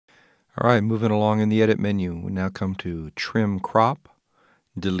All right, moving along in the edit menu, we now come to Trim Crop,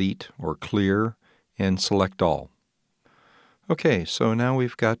 Delete or Clear, and Select All. Okay, so now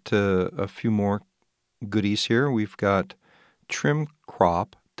we've got a few more goodies here. We've got Trim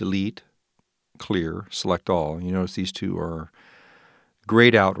Crop, Delete, Clear, Select All. You notice these two are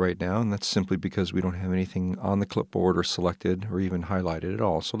grayed out right now, and that's simply because we don't have anything on the clipboard or selected or even highlighted at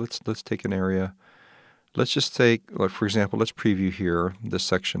all. So let's take an area. Let's just take, like, for example, let's preview here this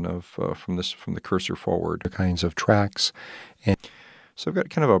section of from the cursor forward kinds of tracks. And so I've got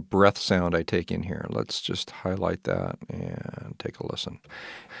kind of a breath sound I take in here. Let's just highlight that and take a listen.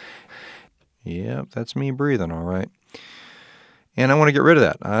 Yep, that's me breathing, all right. And I want to get rid of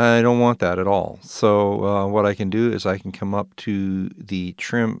that. I don't want that at all. So what I can do is I can come up to the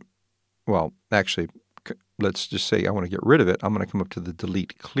trim. Well, actually, let's just say I want to get rid of it. I'm going to come up to the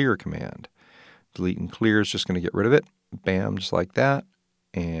delete clear command. Delete and clear is just going to get rid of it. Bam, just like that.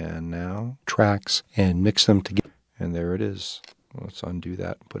 And now tracks and mix them together. And there it is. Let's undo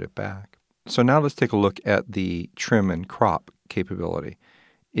that and put it back. So now let's take a look at the trim and crop capability.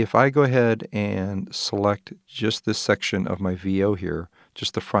 If I go ahead and select just this section of my VO here,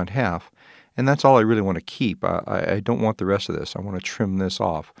 just the front half, and that's all I really want to keep. I don't want the rest of this. I want to trim this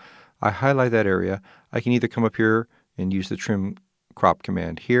off. I highlight that area. I can either come up here and use the trim crop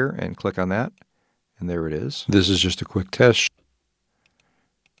command here and click on that, and there it is. This is just a quick test.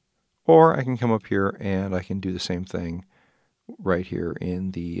 Or I can come up here and I can do the same thing right here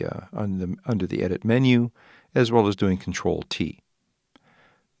in the under the edit menu, as well as doing Control T.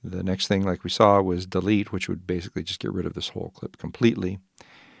 The next thing, like we saw, was delete, which would basically just get rid of this whole clip completely.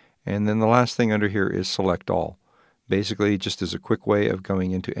 And then the last thing under here is select all. Basically, just as a quick way of going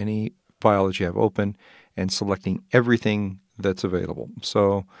into any file that you have open and selecting everything that's available.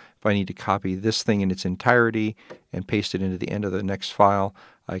 So if I need to copy this thing in its entirety and paste it into the end of the next file,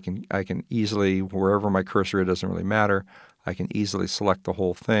 I can easily, wherever my cursor is, it doesn't really matter, I can easily select the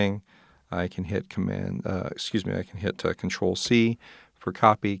whole thing. I can hit Control C for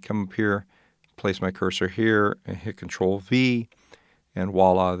copy, come up here, place my cursor here, and hit Control V, and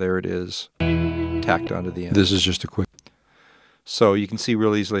voila, there it is, tacked onto the end. This is just a quick. So you can see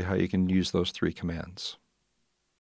real easily how you can use those three commands.